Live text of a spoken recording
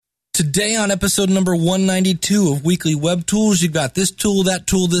Today on episode number 192 of Weekly Web Tools, you've got this tool, that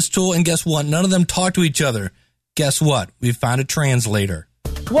tool, this tool, and guess what? None of them talk to each other. Guess what? We've found a translator.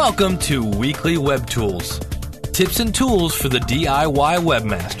 Welcome to Weekly Web Tools. Tips and tools for the DIY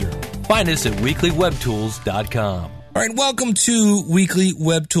webmaster. Find us at weeklywebtools.com. All right, welcome to Weekly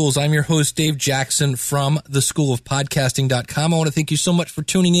Web Tools. I'm your host, Dave Jackson from theschoolofpodcasting.com. I want to thank you so much for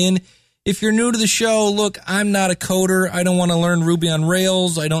tuning in. If you're new to the show, look, I'm not a coder. I don't want to learn Ruby on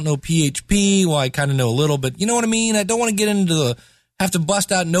Rails. I don't know PHP. Well, I kind of know a little, but you know what I mean? I don't want to get into have to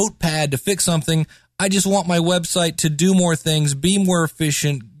bust out Notepad to fix something. I just want my website to do more things, be more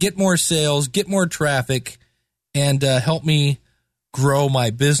efficient, get more sales, get more traffic, and help me grow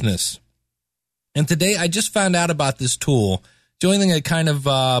my business. And today I just found out about this tool. The only thing that kind of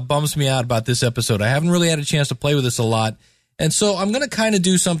bums me out about this episode, I haven't really had a chance to play with this a lot. And so I'm going to kind of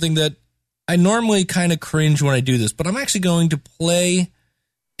do something that I normally kind of cringe when I do this, but I'm actually going to play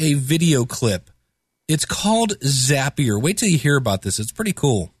a video clip. It's called Zapier. Wait till you hear about this. It's pretty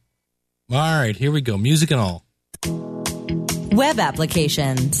cool. All right, here we go. Music and all. Web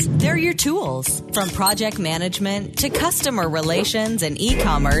applications. They're your tools. From project management to customer relations and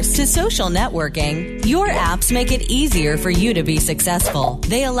e-commerce to social networking, your apps make it easier for you to be successful.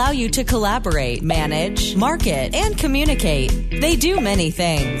 They allow you to collaborate, manage, market, and communicate. They do many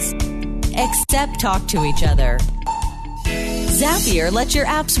things, except talk to each other. Zapier lets your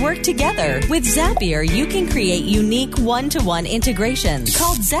apps work together. With Zapier, you can create unique one-to-one integrations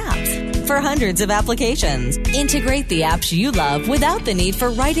called Zaps for hundreds of applications. Integrate the apps you love without the need for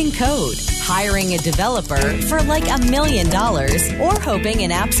writing code, hiring a developer for like $1 million, or hoping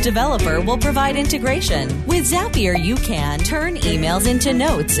an app's developer will provide integration. With Zapier, you can turn emails into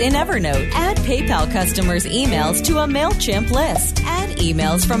notes in Evernote, add PayPal customers' emails to a MailChimp list, add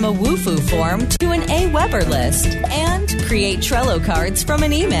emails from a Wufoo form to an Aweber list, and create Trello cards from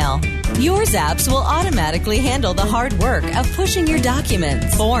an email. Your Zaps will automatically handle the hard work of pushing your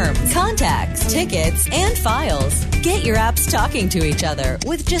documents, forms, contacts, tickets, and files. Get your apps talking to each other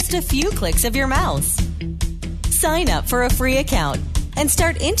with just a few clicks of your mouse. Sign up for a free account and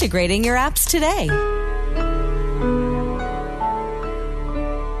start integrating your apps today.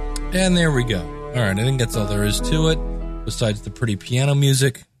 And there we go. All right, I think that's all there is to it, besides the pretty piano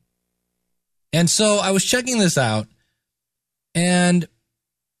music. And so I was checking this out, and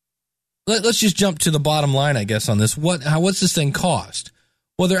let's just jump to the bottom line, I guess, on this. What's this thing cost?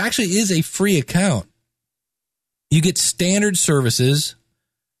 Well, there actually is a free account. You get standard services.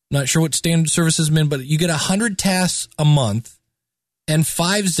 Not sure what standard services mean, but you get 100 tasks a month and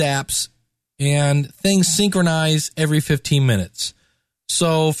 5 zaps, and things synchronize every 15 minutes.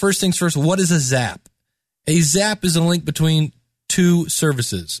 So first things first, what is a zap? A zap is a link between two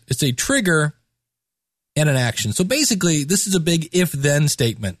services. It's a trigger and an action. So basically, this is a big if-then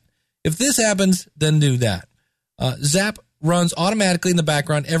statement. If this happens, then do that. Zap runs automatically in the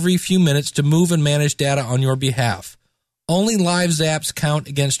background every few minutes to move and manage data on your behalf. Only live zaps count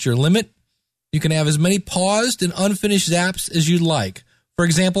against your limit. You can have as many paused and unfinished zaps as you'd like. For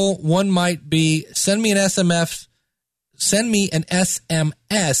example, one might be send me an SMS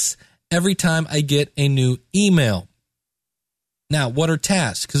every time I get a new email. Now, what are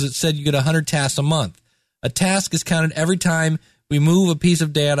tasks? Because it said you get 100 tasks a month. A task is counted every time we move a piece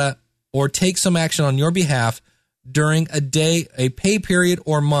of data or take some action on your behalf during a day, a pay period,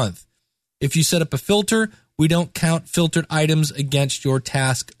 or month. If you set up a filter, we don't count filtered items against your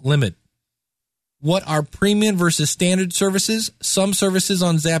task limit. What are premium versus standard services? Some services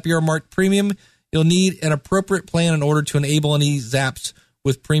on Zapier are marked premium. You'll need an appropriate plan in order to enable any zaps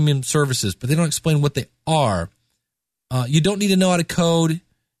with premium services, but they don't explain what they are. You don't need to know how to code.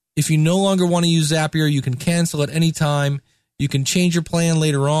 If you no longer want to use Zapier, you can cancel at any time. You can change your plan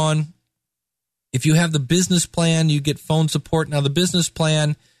later on. If you have the business plan, you get phone support. Now, the business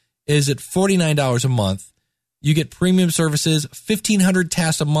plan is at $49 a month. You get premium services, 1,500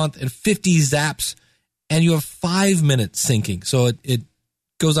 tasks a month, and 50 zaps, and you have 5 minutes syncing. So it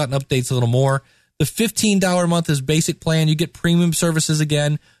goes out and updates a little more. The $15 a month is basic plan. You get premium services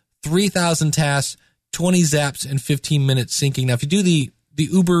again, 3,000 tasks, 20 zaps, and 15 minutes syncing. Now, if you do the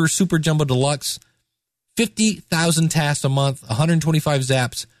Uber Super Jumbo Deluxe, 50,000 tasks a month, 125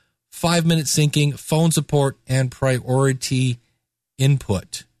 zaps, 5 minutes syncing, phone support, and priority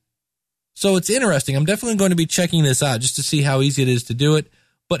input. So it's interesting. I'm definitely going to be checking this out just to see how easy it is to do it.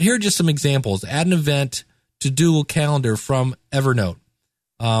 But here are just some examples. Add an event to Google Calendar from Evernote.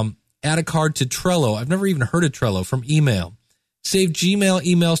 Add a card to Trello. I've never even heard of Trello from email. Save Gmail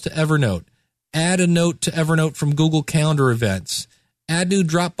emails to Evernote. Add a note to Evernote from Google Calendar events. Add new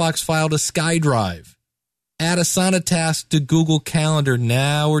Dropbox file to SkyDrive. Add Asana tasks to Google Calendar.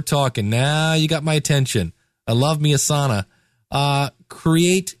 Now we're talking. Now you got my attention. I love me Asana.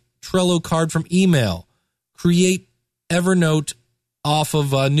 Create Trello card from email. Create Evernote off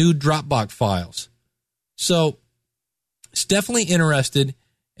of new Dropbox files. So it's definitely interested.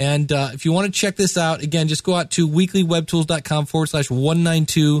 And if you want to check this out, again, just go out to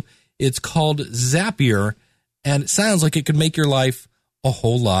weeklywebtools.com/192. It's called Zapier, and it sounds like it could make your life a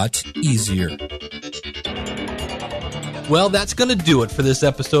whole lot easier. Well, that's going to do it for this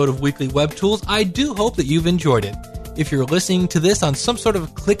episode of Weekly Web Tools. I do hope that you've enjoyed it. If you're listening to this on some sort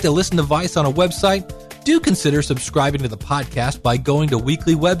of click-to-listen device on a website, do consider subscribing to the podcast by going to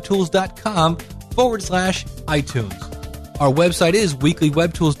weeklywebtools.com/iTunes. Our website is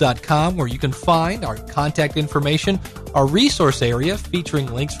weeklywebtools.com, where you can find our contact information, our resource area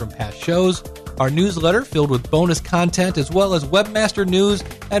featuring links from past shows, our newsletter filled with bonus content, as well as webmaster news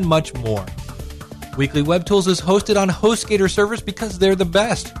and much more. Weekly Web Tools is hosted on HostGator servers because they're the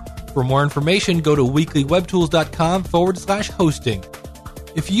best. For more information, go to weeklywebtools.com/hosting.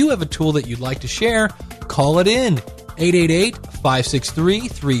 If you have a tool that you'd like to share, call it in,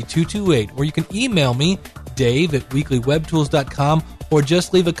 888-563-3228, or you can email me, dave@weeklywebtools.com, or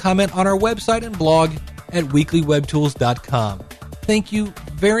just leave a comment on our website and blog at weeklywebtools.com. Thank you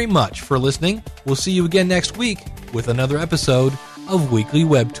very much for listening. We'll see you again next week with another episode of Weekly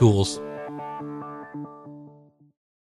Web Tools.